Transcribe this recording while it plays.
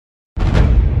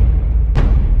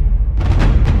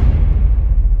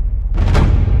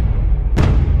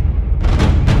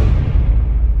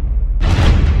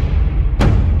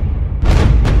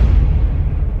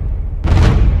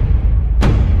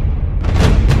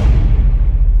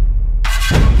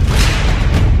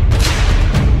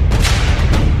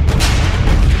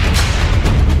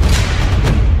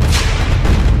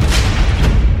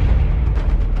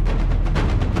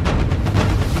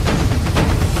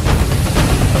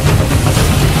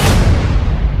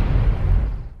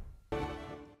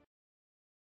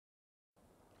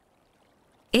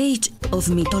Age of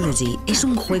Mythology es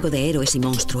un juego de héroes y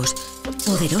monstruos,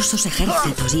 poderosos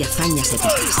ejércitos y hazañas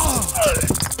épicas.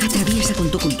 Atraviesa con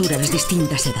tu cultura las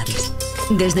distintas edades,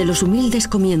 desde los humildes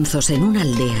comienzos en una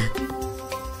aldea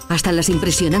hasta las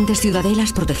impresionantes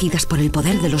ciudadelas protegidas por el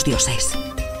poder de los dioses.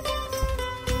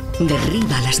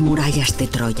 Derriba las murallas de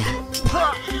Troya.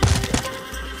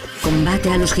 Combate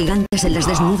a los gigantes en las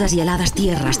desnudas y heladas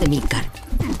tierras de Midgard.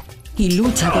 Y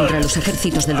lucha contra los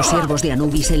ejércitos de los siervos de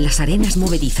Anubis en las arenas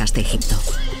movedizas de Egipto.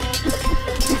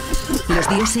 Los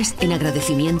dioses, en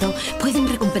agradecimiento, pueden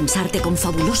recompensarte con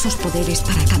fabulosos poderes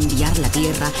para cambiar la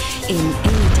tierra en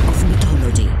Age of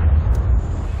Mythology.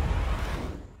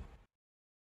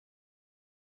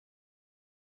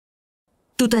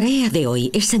 Tu tarea de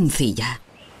hoy es sencilla.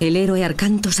 El héroe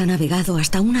Arcantos ha navegado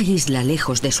hasta una isla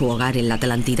lejos de su hogar en la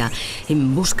Atlántida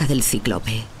en busca del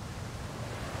cíclope.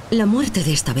 La muerte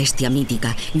de esta bestia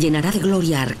mítica llenará de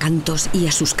gloria a Arcantos y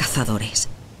a sus cazadores.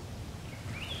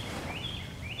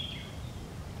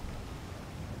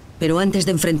 Pero antes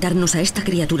de enfrentarnos a esta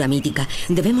criatura mítica,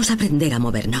 debemos aprender a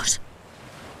movernos.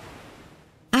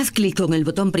 Haz clic con el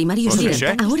botón primario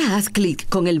sobre... Ahora haz clic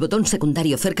con el botón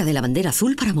secundario cerca de la bandera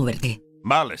azul para moverte.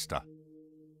 Mal está.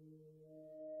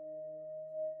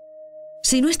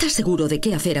 Si no estás seguro de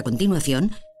qué hacer a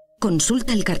continuación,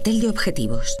 consulta el cartel de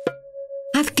objetivos.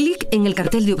 Haz clic en el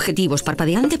cartel de objetivos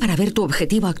parpadeante para ver tu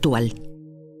objetivo actual.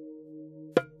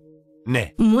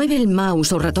 Mueve el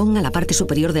mouse o ratón a la parte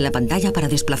superior de la pantalla para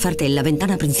desplazarte en la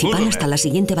ventana principal hasta la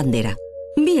siguiente bandera.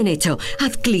 Bien hecho.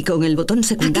 Haz clic con el botón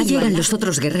secundario. Aquí llegan los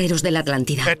otros guerreros de la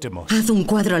Atlántida. Haz un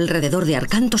cuadro alrededor de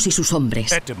Arcantos y sus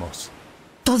hombres.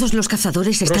 Todos los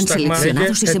cazadores están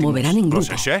seleccionados y se moverán en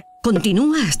grupo.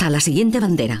 Continúa hasta la siguiente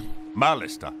bandera. Mal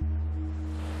está.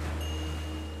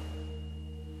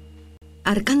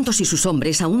 Arcantos y sus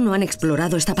hombres aún no han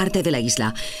explorado esta parte de la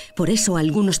isla. Por eso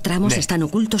algunos tramos están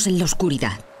ocultos en la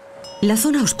oscuridad. La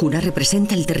zona oscura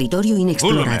representa el territorio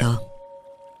inexplorado.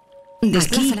 De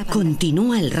aquí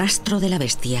continúa el rastro de la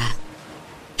bestia.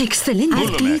 ¡Excelente!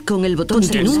 Haz clic con el botón.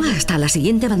 Continúa hasta la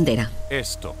siguiente bandera.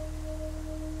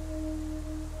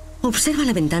 Observa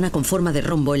la ventana con forma de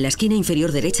rombo en la esquina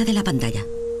inferior derecha de la pantalla.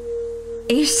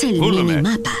 Es el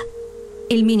minimapa.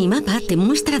 El minimapa te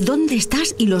muestra dónde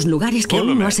estás y los lugares que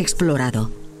aún no has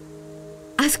explorado.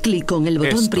 Haz clic con el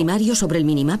botón primario sobre el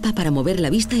minimapa para mover la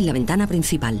vista en la ventana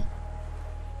principal.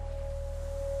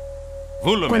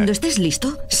 Cuando estés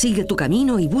listo, sigue tu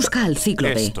camino y busca al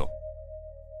cíclope.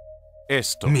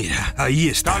 Mira, ahí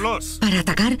está. Para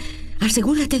atacar,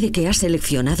 asegúrate de que has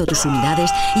seleccionado tus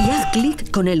unidades y haz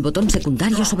clic con el botón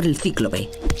secundario sobre el cíclope.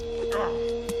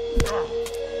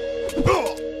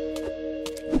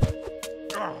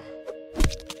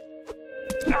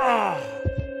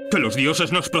 ¡Que los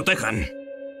dioses nos protejan!